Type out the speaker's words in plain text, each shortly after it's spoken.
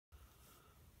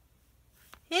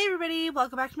everybody,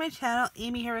 welcome back to my channel.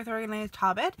 Amy here with Organized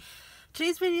Hobbit.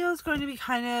 Today's video is going to be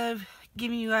kind of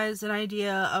giving you guys an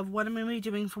idea of what I'm going to be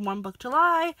doing for One Book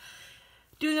July.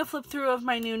 Doing a flip through of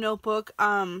my new notebook.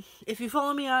 If you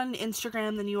follow me on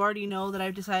Instagram, then you already know that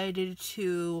I've decided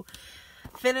to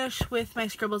finish with my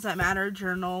Scribbles That Matter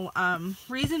journal.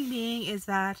 Reason being is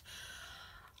that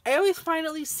I always find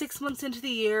at least 6 months into the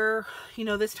year, you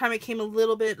know, this time it came a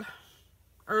little bit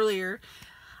earlier,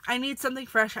 I need something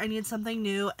fresh, I need something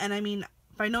new, and I mean,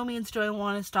 by no means do I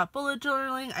want to stop bullet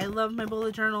journaling. I love my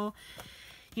bullet journal.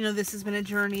 You know, this has been a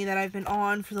journey that I've been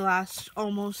on for the last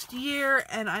almost year,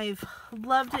 and I've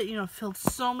loved it. You know, filled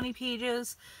so many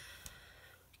pages,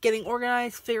 getting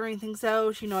organized, figuring things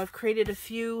out. You know, I've created a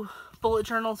few bullet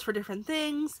journals for different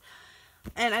things,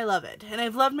 and I love it. And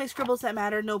I've loved my Scribbles That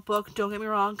Matter notebook, don't get me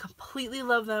wrong, completely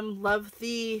love them, love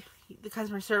the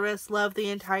customer service, love the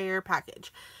entire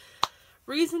package.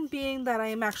 Reason being that I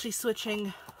am actually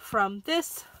switching from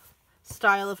this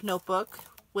style of notebook,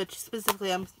 which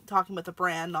specifically I'm talking about the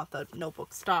brand, not the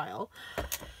notebook style,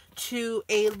 to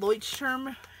a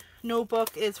Leuchtturm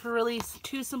notebook is for really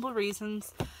two simple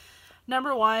reasons.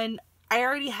 Number one, I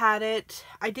already had it.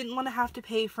 I didn't want to have to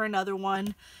pay for another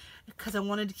one because I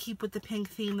wanted to keep with the pink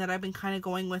theme that I've been kind of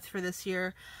going with for this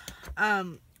year.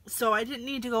 So I didn't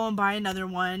need to go and buy another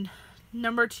one.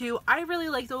 Number two, I really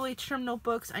like the Leuchtturm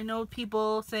notebooks. I know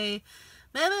people say,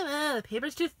 blah, blah, blah, the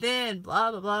paper's too thin,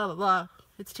 blah, blah, blah, blah, blah.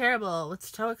 It's terrible, it's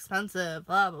so expensive,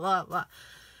 blah, blah, blah, blah.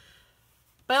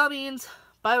 By all means,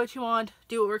 buy what you want,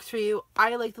 do what works for you.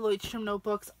 I like the Leuchtturm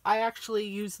notebooks. I actually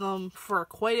use them for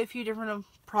quite a few different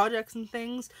projects and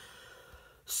things.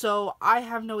 So I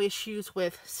have no issues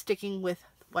with sticking with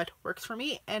what works for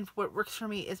me. And what works for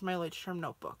me is my Leuchtturm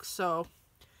notebook. So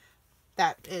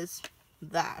that is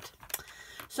that.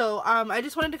 So I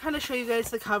just wanted to kind of show you guys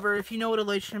the cover. If you know what a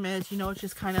Leuchtturm is, you know it's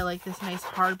just kind of like this nice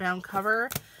hardbound cover.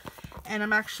 And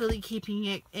I'm actually keeping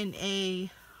it in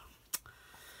a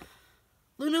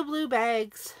Luna Blue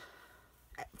Bags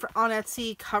on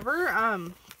Etsy cover.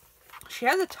 She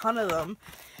has a ton of them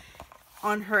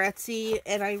on her Etsy,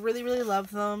 and I really, really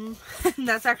love them. And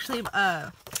that's actually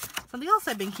something else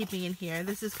I've been keeping in here.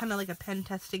 This is kind of like a pen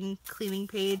testing cleaning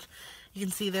page. You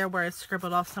can see there where I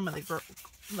scribbled off some of the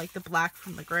like the black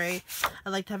from the gray. I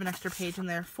like to have an extra page in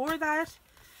there for that.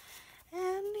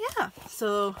 And yeah,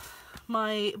 so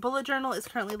my bullet journal is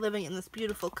currently living in this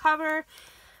beautiful cover.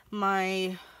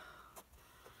 My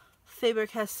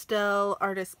Faber-Castell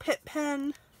Artist Pitt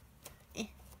pen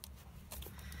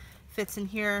fits in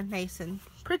here nice and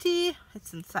pretty.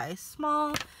 It's in size small,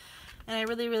 and I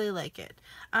really, really like it.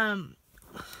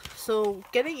 So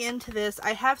getting into this,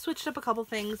 I have switched up a couple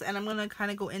things, and I'm going to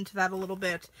kind of go into that a little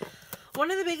bit. One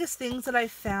of the biggest things that I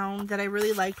found that I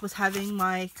really liked was having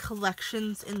my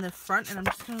collections in the front, and I'm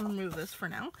just going to remove this for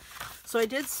now. So I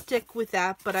did stick with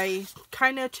that, but I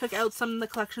kind of took out some of the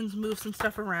collections, moved some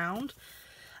stuff around.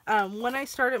 When I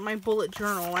started my bullet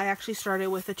journal, I actually started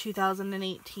with a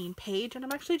 2018 page, and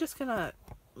I'm actually just going to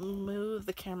move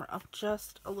the camera up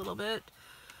just a little bit.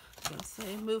 I'm going to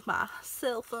say move my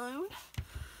cell phone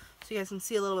so you guys can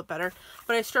see a little bit better.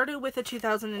 But I started with a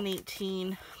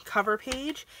 2018 cover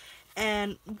page.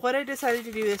 And what I decided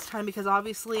to do this time, because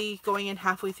obviously going in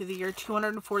halfway through the year,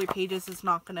 240 pages is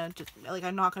not going to, like,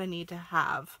 I'm not going to need to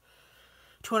have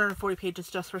 240 pages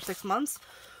just for 6 months.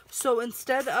 So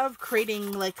instead of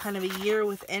creating like kind of a year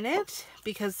within it,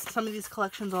 because some of these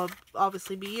collections will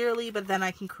obviously be yearly, but then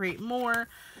I can create more,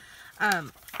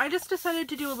 I just decided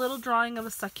to do a little drawing of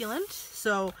a succulent.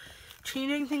 So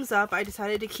changing things up, I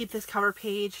decided to keep this cover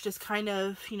page just kind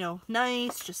of, you know,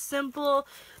 nice, just simple,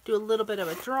 do a little bit of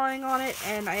a drawing on it,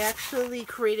 and I actually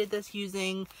created this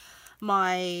using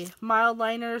my mild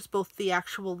liners, both the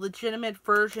actual legitimate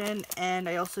version, and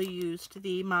I also used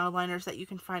the mild liners that you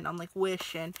can find on like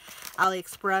Wish and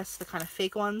AliExpress, the kind of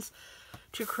fake ones,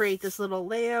 to create this little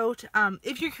layout.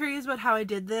 If you're curious about how I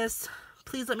did this,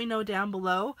 please let me know down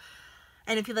below.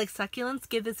 And if you like succulents,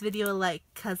 give this video a like,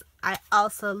 because I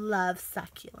also love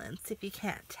succulents, if you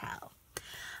can't tell.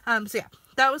 So yeah,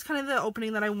 that was kind of the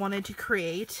opening that I wanted to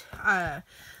create.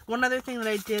 One other thing that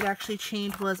I did actually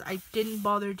change was I didn't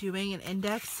bother doing an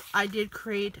index. I did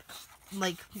create,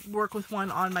 like, work with one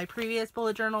on my previous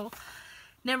bullet journal.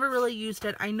 Never really used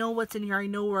it. I know what's in here. I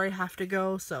know where I have to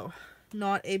go, so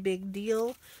not a big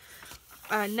deal.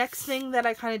 Next thing that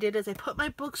I kind of did is I put my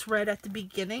books right at the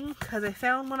beginning, because I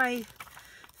found when I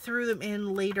threw them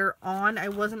in later on, I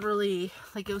wasn't really,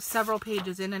 like, it was several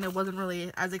pages in and I wasn't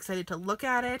really as excited to look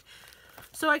at it.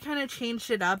 So I kind of changed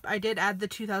it up. I did add the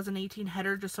 2018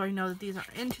 header just so I know that these are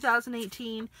in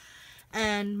 2018.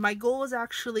 And my goal was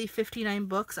actually 59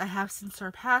 books. I have since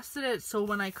surpassed it. So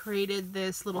when I created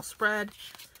this little spread,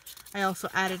 I also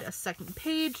added a second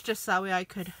page just so that way I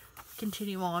could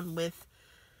continue on with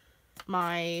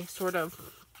my sort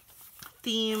of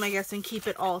theme, I guess, and keep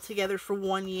it all together for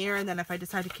 1 year. And then if I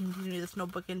decide to continue this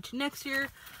notebook into next year,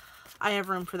 I have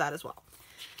room for that as well.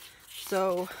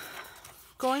 So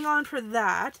going on for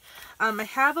that, I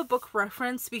have a book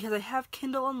reference because I have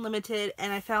Kindle Unlimited,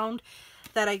 and I found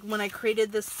that when I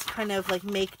created this kind of like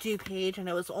make do page, and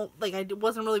it was like, it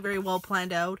wasn't really very well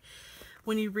planned out.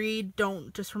 When you read,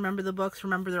 don't just remember the books,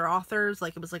 remember their authors.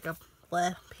 Like, it was like a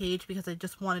bleh page because I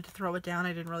just wanted to throw it down.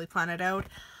 I didn't really plan it out.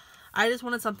 I just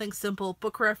wanted something simple,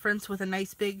 book reference with a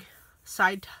nice big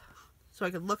side so I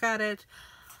could look at it.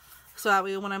 So that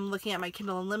way when I'm looking at my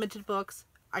Kindle Unlimited books,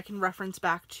 I can reference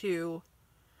back to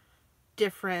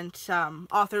different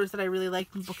authors that I really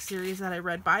liked in book series that I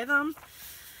read by them.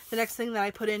 The next thing that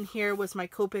I put in here was my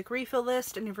Copic refill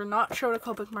list, and if you're not sure what a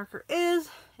Copic marker is,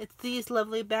 it's these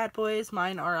lovely bad boys.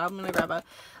 Mine are, I'm going to grab a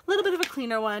little bit of a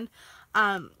cleaner one.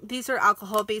 These are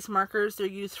alcohol-based markers. They're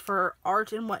used for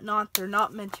art and whatnot. They're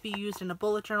not meant to be used in a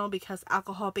bullet journal because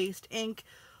alcohol-based ink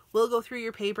will go through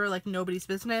your paper like nobody's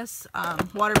business.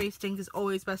 Water-based ink is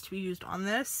always best to be used on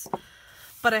this.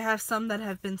 But I have some that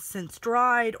have been since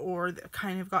dried or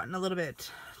kind of gotten a little bit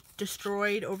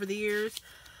destroyed over the years.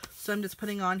 So I'm just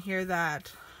putting on here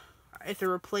that if they're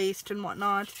replaced and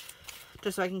whatnot,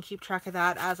 just so I can keep track of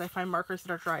that as I find markers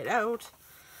that are dried out.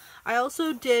 I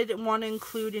also did want to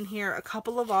include in here a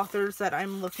couple of authors that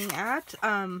I'm looking at.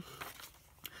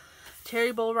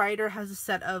 Terry Bullrider has a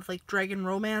set of like dragon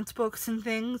romance books and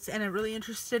things, and I'm really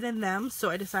interested in them,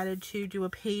 so I decided to do a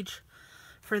page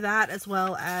for that, as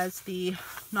well as the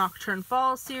Nocturne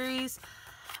Falls series.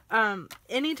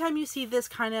 Anytime you see this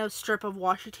kind of strip of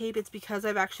washi tape, it's because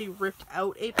I've actually ripped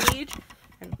out a page.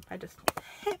 And I just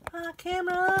hit my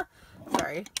camera.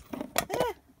 Sorry.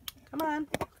 Come on,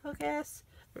 focus.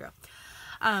 There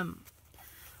we go.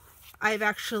 I've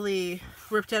actually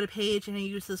ripped out a page and I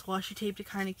use this washi tape to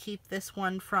kind of keep this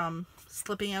one from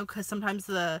slipping out, because sometimes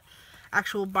the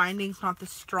actual binding's not the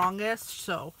strongest,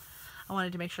 so I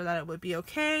wanted to make sure that it would be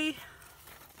okay.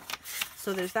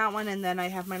 So there's that one, and then I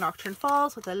have my Nocturne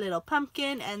Falls with a little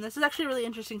pumpkin, and this is actually a really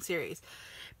interesting series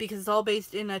because it's all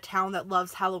based in a town that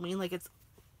loves Halloween. Like, it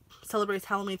celebrates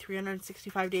Halloween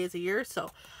 365 days a year,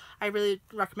 so I really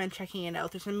recommend checking it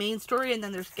out. There's a main story, and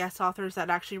then there's guest authors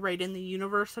that actually write in the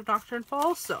universe of Nocturne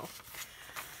Falls. So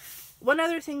one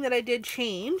other thing that I did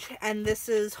change, and this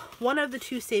is one of the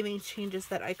 2 savings changes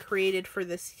that I created for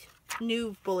this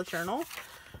new bullet journal.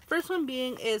 First one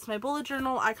being is my bullet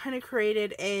journal. I kind of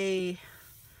created a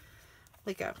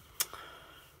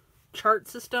chart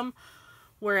system,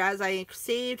 whereas I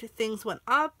saved, things went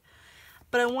up,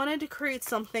 but I wanted to create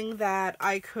something that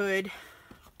I could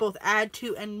both add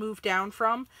to and move down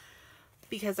from,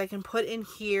 because I can put in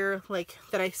here like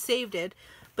that I saved it,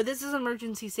 but this is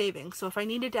emergency savings. So if I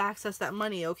needed to access that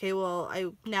money, okay, well, I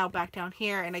now back down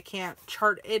here and I can't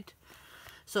chart it,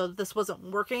 so this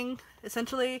wasn't working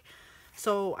essentially.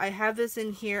 So I have this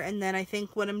in here, and then I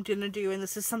think what I'm gonna do, and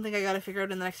this is something I gotta figure out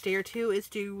in the next day or two, is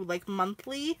do like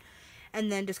monthly,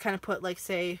 and then just kind of put like,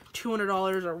 say,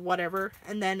 $200 or whatever,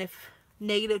 and then if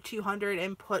 -200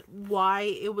 and put why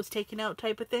it was taken out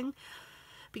type of thing,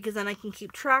 because then I can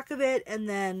keep track of it, and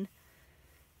then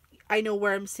I know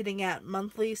where I'm sitting at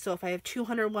monthly. So if I have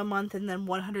 200 one month and then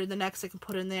 100 the next, I can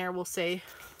put in there, we'll say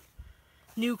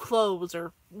new clothes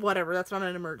or whatever. That's not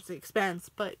an emergency expense,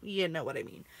 but you know what I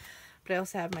mean. But I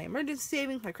also have my emergency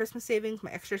savings, my Christmas savings,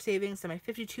 my extra savings, and my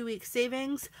 52-week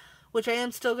savings, which I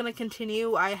am still going to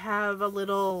continue. I have a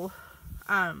little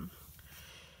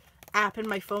app in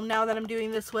my phone now that I'm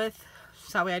doing this with,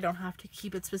 so that way I don't have to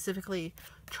keep it specifically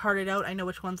charted out. I know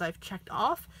which ones I've checked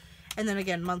off. And then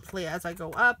again, monthly as I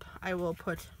go up, I will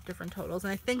put different totals.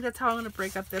 And I think that's how I'm going to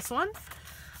break up this one.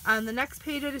 On the next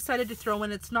page I decided to throw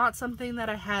in, it's not something that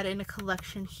I had in a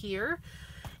collection here,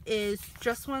 is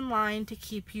just one line to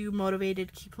keep you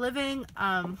motivated, keep living.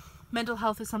 Mental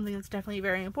health is something that's definitely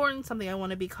very important, something I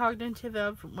want to be cognitive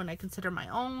of when I consider my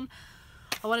own.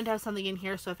 I wanted to have something in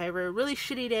here so if I have a really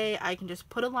shitty day, I can just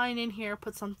put a line in here,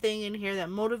 put something in here that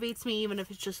motivates me, even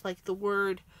if it's just like the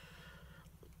word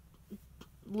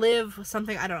live,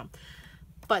 something, I don't know.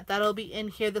 But that'll be in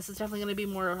here. This is definitely going to be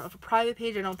more of a private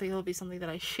page. I don't think it'll be something that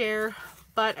I share.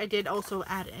 But I did also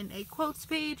add in a quotes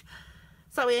page,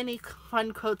 so that way any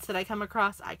fun quotes that I come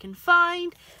across I can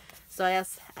find. So I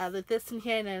added this in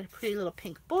here in a pretty little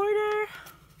pink border.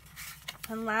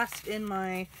 And last in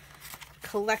my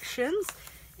collections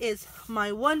is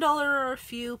my $1 or a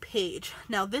few page.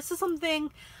 Now this is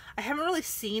something I haven't really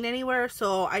seen anywhere,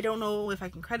 so I don't know if I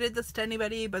can credit this to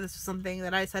anybody, but this is something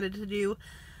that I decided to do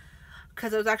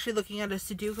because I was actually looking at a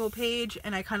Sudoku page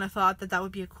and I kind of thought that that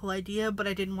would be a cool idea, but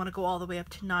I didn't want to go all the way up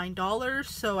to $9,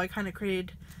 so I kind of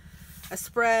created a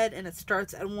spread, and it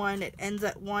starts at 1, it ends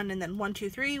at 1, and then 1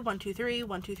 2 3 1 2 3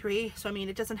 1 2 3. So I mean,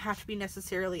 it doesn't have to be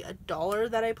necessarily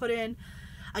 $1 that I put in.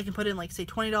 I can put in like say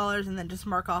 $20 and then just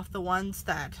mark off the ones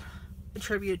that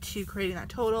attribute to creating that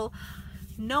total.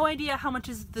 No idea how much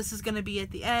this is going to be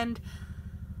at the end.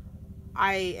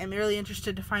 I am really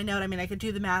interested to find out. I mean, I could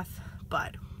do the math,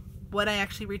 but when I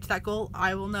actually reach that goal,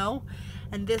 I will know.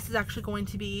 And this is actually going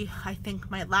to be, I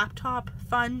think, my laptop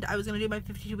fund. I was going to do my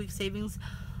 52-week savings,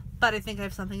 but I think I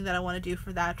have something that I want to do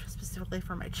for that, specifically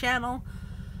for my channel.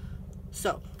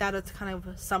 So that is kind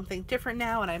of something different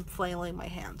now, and I'm flailing my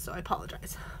hands, so I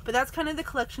apologize. But that's kind of the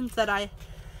collections that I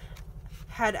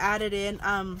had added in.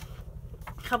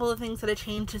 A couple of things that I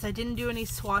changed is I didn't do any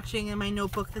swatching in my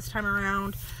notebook this time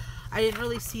around. I didn't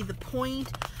really see the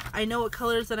point. I know what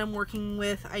colors that I'm working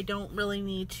with. I don't really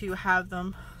need to have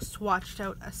them swatched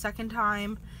out a second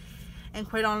time. And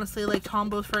quite honestly, like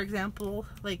Tombows, for example,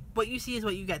 like what you see is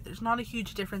what you get. There's not a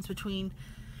huge difference between,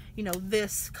 you know,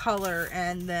 this color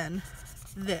and then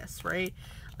this, right?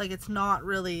 Like it's not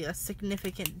really a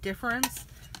significant difference.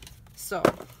 So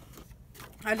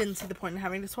I didn't see the point in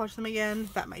having to swatch them again.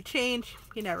 That might change.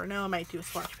 You never know. I might do a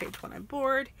swatch page when I'm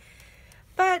bored.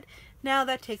 But now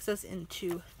that takes us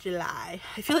into July.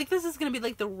 I feel like this is going to be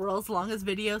like the world's longest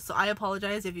video, so I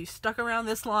apologize if you stuck around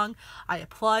this long. I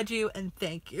applaud you and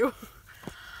thank you.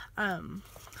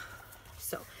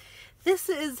 So this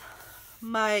is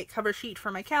my cover sheet for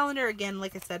my calendar. Again,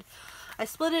 like I said, I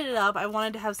split it up. I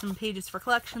wanted to have some pages for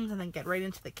collections and then get right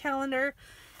into the calendar.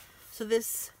 So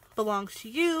this belongs to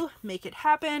you, make it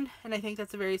happen, and I think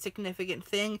that's a very significant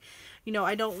thing. You know,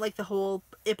 I don't like the whole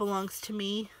it belongs to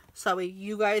me, so that way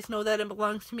you guys know that it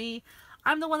belongs to me.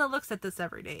 I'm the one that looks at this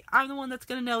every day. I'm the one that's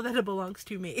gonna know that it belongs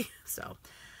to me. So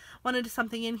wanted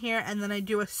something in here, and then I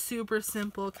do a super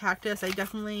simple cactus. I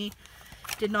definitely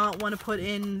did not want to put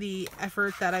in the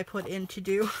effort that I put in to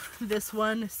do this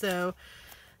one, so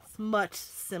it's much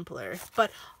simpler.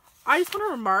 But I just want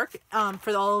to remark,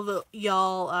 for all of the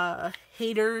y'all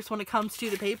haters when it comes to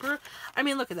the paper, I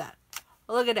mean, look at that.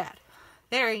 Look at that.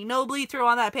 There ain't no bleed through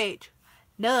on that page.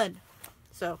 None.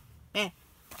 So, man.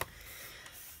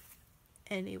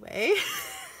 Anyway.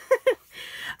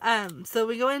 So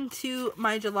we go into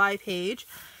my July page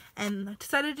and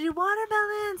decided to do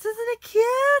watermelons. Isn't it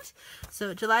cute?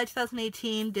 So July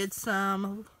 2018, did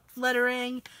some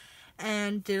lettering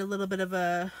and did a little bit of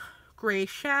a gray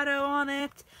shadow on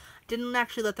it. Didn't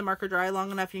actually let the marker dry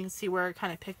long enough. You can see where I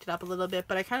kind of picked it up a little bit,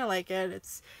 but I kind of like it.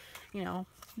 It's, you know,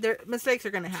 mistakes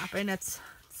are going to happen. It's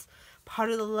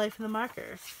part of the life of the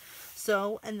marker.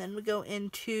 So, and then we go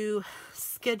into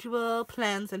schedule,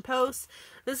 plans, and posts.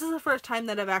 This is the first time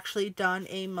that I've actually done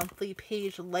a monthly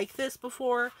page like this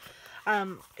before.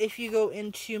 If you go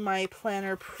into my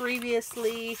planner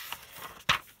previously,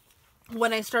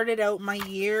 when I started out my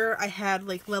year, I had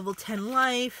like level 10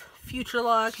 life, future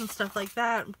logs, and stuff like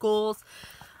that, goals,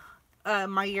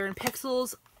 my year in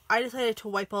pixels. I decided to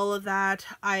wipe all of that.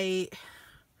 I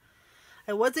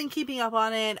wasn't keeping up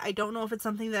on it. I don't know if it's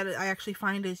something that I actually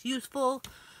find is useful.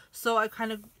 So I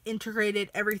kind of integrated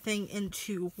everything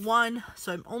into one.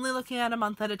 So I'm only looking at a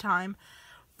month at a time.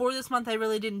 For this month, I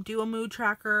really didn't do a mood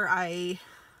tracker. I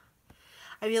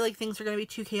feel like things are going to be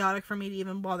too chaotic for me to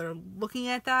even bother looking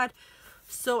at that.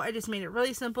 So I just made it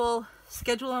really simple.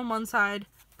 Schedule on one side,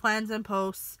 plans and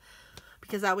posts.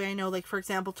 Because that way I know, like, for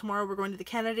example, tomorrow we're going to the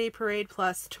Canada Day Parade.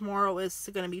 Plus, tomorrow is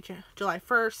going to be July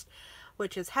 1st.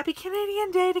 Which is Happy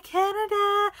Canadian Day to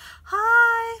Canada.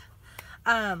 Hi.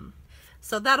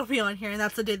 So that'll be on here, and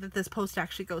that's the day that this post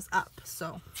actually goes up.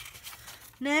 So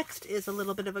next is a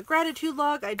little bit of a gratitude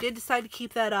log. I did decide to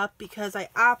keep that up because I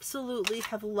absolutely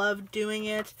have loved doing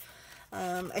it.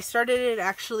 I started it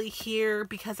actually here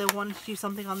because I wanted to do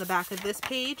something on the back of this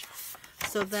page.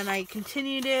 So then I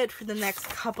continued it for the next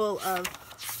couple of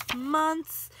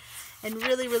months and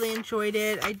really, really enjoyed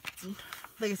it.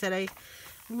 Like I said, I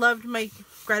loved my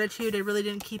gratitude. I really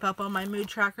didn't keep up on my mood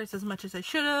trackers as much as I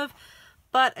should have,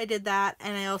 but I did that.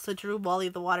 And I also drew Wally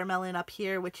the watermelon up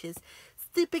here, which is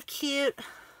super cute.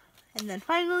 And then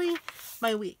finally,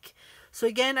 my week. So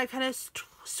again, I kind of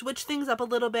switched things up a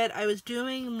little bit. I was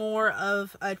doing more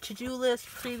of a to-do list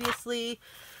previously,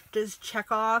 just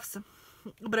check-offs,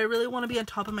 but I really want to be on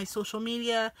top of my social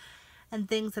media and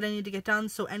things that I need to get done.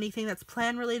 So anything that's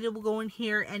plan related will go in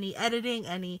here. Any editing,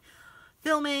 any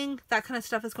filming, that kind of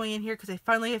stuff is going in here because I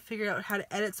finally have figured out how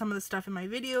to edit some of the stuff in my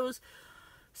videos.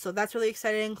 So that's really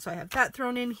exciting. So I have that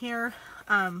thrown in here.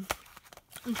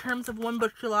 In terms of One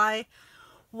Book July,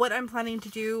 what I'm planning to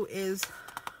do is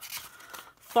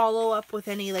follow up with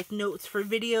any like notes for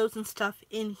videos and stuff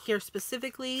in here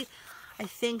specifically. I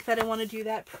think that I want to do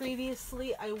that.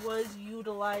 Previously I was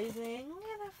utilizing,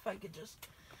 and if I could just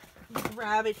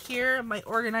grab it here, my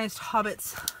Organized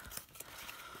Hobbits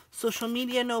social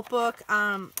media notebook.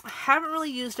 I haven't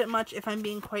really used it much, if I'm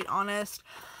being quite honest.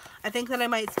 I think that I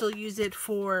might still use it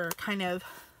for kind of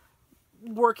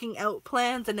working out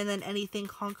plans and then anything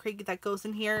concrete that goes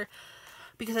in here,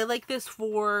 because I like this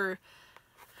for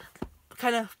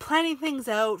kind of planning things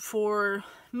out, for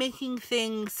making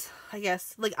things, I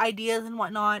guess, like ideas and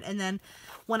whatnot. And then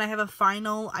when I have a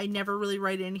final, I never really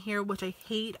write in here, which I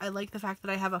hate. I like the fact that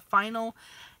I have a final,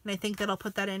 and I think that I'll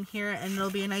put that in here and it'll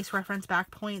be a nice reference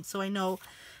back point. So I know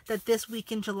that this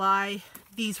week in July,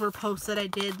 these were posts that I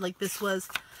did, like this was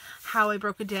how I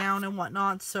broke it down and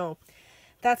whatnot. So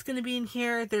that's going to be in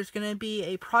here. There's going to be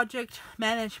a project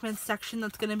management section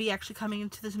that's going to be actually coming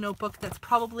into this notebook that's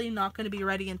probably not going to be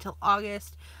ready until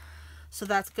August. So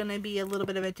that's going to be a little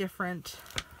bit of a different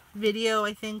video.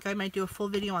 I think I might do a full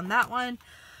video on that one.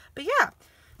 But yeah,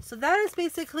 so that is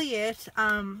basically it.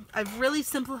 I've really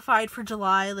simplified for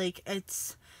July. Like,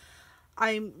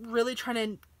 I'm really trying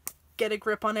to get a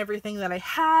grip on everything that I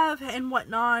have and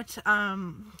whatnot,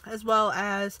 as well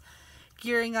as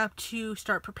gearing up to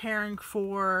start preparing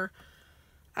for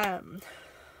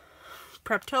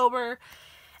Preptober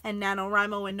and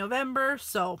NaNoWriMo in November.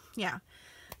 So yeah,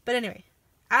 but anyway,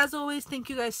 as always, thank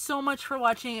you guys so much for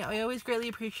watching. I always greatly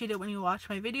appreciate it when you watch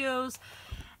my videos,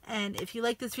 and if you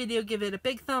like this video, give it a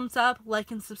big thumbs up, like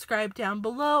and subscribe down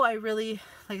below. I really,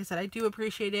 like I said, I do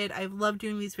appreciate it. I love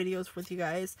doing these videos with you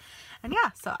guys. And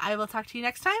yeah, so I will talk to you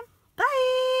next time.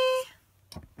 Bye!